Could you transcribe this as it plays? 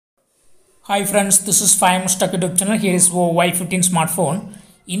Hi friends, this is 5 Stuck YouTube channel. Here is Vivo Y15 smartphone.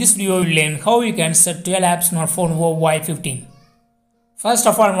 In this video, we will learn how you can set 12 apps on our phone Vivo Y15. First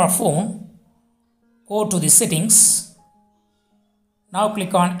of all, on our phone, go to the settings. Now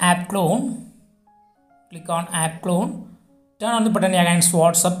click on App Clone. Click on App Clone. Turn on the button against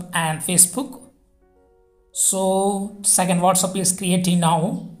WhatsApp and Facebook. So, second WhatsApp is creating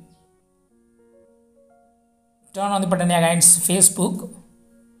now. Turn on the button against Facebook.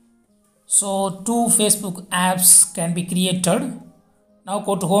 So two Facebook apps can be created. Now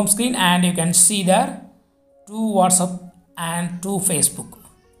go to home screen and you can see there two WhatsApp and two Facebook.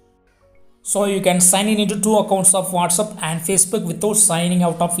 So you can sign in into two accounts of WhatsApp and Facebook without signing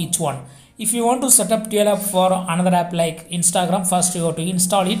out of each one. If you want to set up dual app for another app like Instagram, first you have to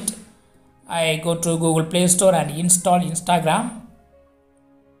install it. I go to Google Play Store and install Instagram.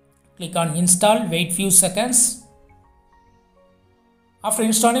 Click on install, wait few seconds. After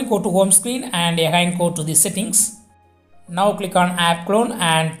installing, go to home screen and again go to the settings. Now click on app clone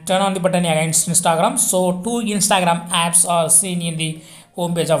and turn on the button against Instagram. So two Instagram apps are seen in the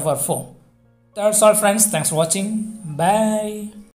home page of our phone. That's all friends. Thanks for watching. Bye.